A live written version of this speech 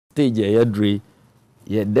stage ye dre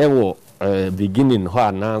ye dewo beginning ho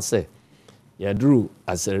ananse ye drew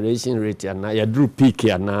acceleration rate ana ye drew peak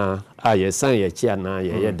ana ye san ye chi ana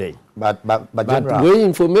ye dey but we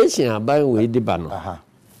information about we di ba no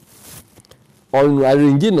on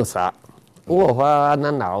arrange no sa wo ho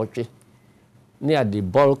ana na otwe near the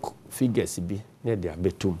bulk figures bi near the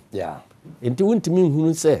abetum enti wontimi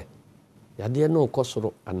nhunu se yade no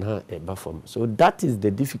kosoro ana eba fam so that is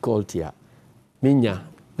the difficulty menya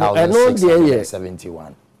and no there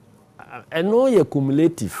 71 and no ye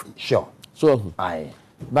cumulative sure so aye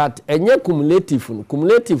but enye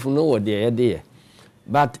cumulative no wo there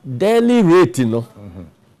but daily rate no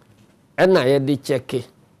and na ye dey check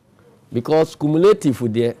because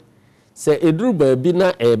cumulative there say edru ba bi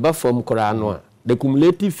na eba fam kora no the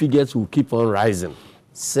cumulative figures will keep on rising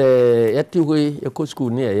say yeti we eco school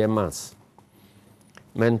near ye maths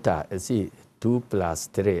mental see 2 +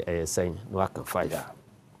 3 saying no aka 5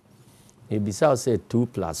 ebisa say 2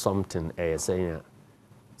 + something saying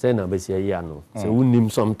say na be say ya no say unim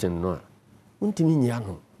something no untimi nya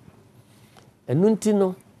no enunti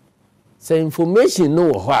no say information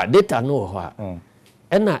no ho data no ho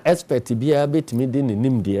and na expert bia betimi de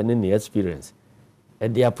nim de ne experience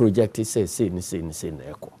and their project say na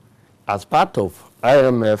echo as part of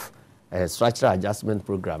IMF structural adjustment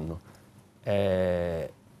program no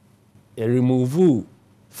remove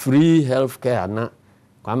free healthcare na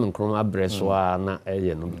Kwame Nkrumah Breswa na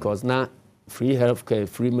no because na free healthcare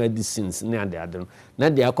free medicines na they adon na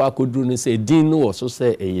they akoduru no say din no so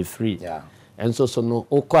say free and so no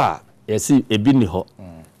okwa yesi ebi ni ho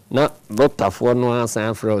na doctor for no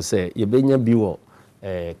asan frɛ say yebenya bi wo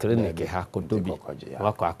clinic ha kotobi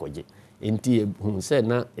wakɔ akɔgye enti hu say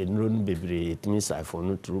na enro no bebre etimi siphon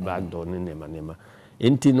no through back door ne nema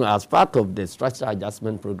enti no as part of the structural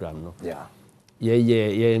adjustment program no yeah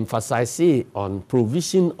emphasize on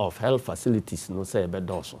provision of health facilities no say be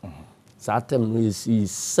doso satem no you see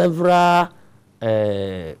several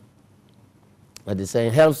what they say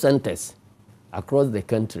health centers across the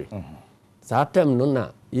country satem no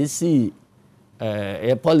na you see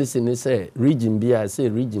a policy ni say region bia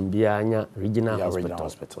anya regional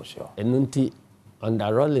hospital sure enunti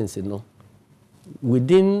under Rollins no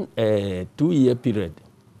within a 2-year period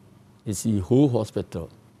is the whole hospital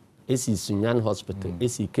is Sunyan Hospital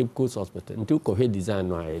is Cape Coast Hospital until COVID design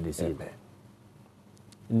no I dey say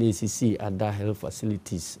NCC other health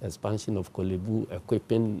facilities expansion of Kolebu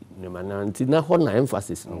equipping nemananti na ho na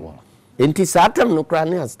emphasis no enti satam no kra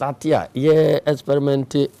na start here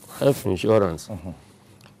experiment health insurance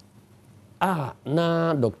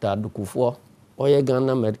na Dr. Dukufo Oye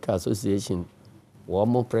Ghana Medical Association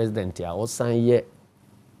wo president ya o san ye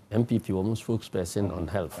MPP wo spokesperson on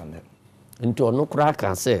health enti ono kra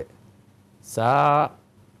kan say sa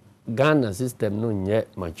Ghana system no nye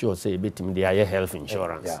mature say betim dey health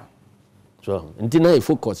insurance so enti na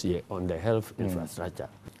focus here on the health infrastructure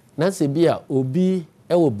na se bia obi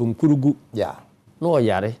ewo bunkurugu no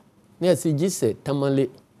yare na se gise tamale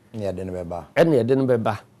ne de ne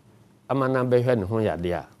beba amana behwe ne ho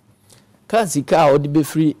yade a ka sika a odi be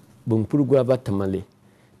free bunkurugu abatamale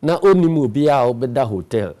na onimu obi a obeda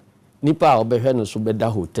hotel nipa a obehwe no so beda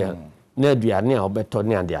hotel na aduane a obeto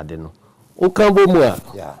ne ade no o kan bo mu a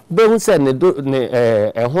be hu se ne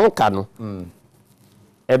ho ka no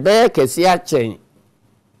ebe kesi a chen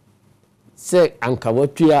se anka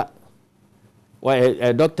watua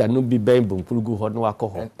wa doctor no bi ben bunkurugu ho no akọ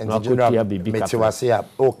ho no akotua bibi ka metiwase a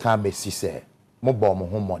o kan be si se mo bo mo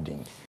ho modern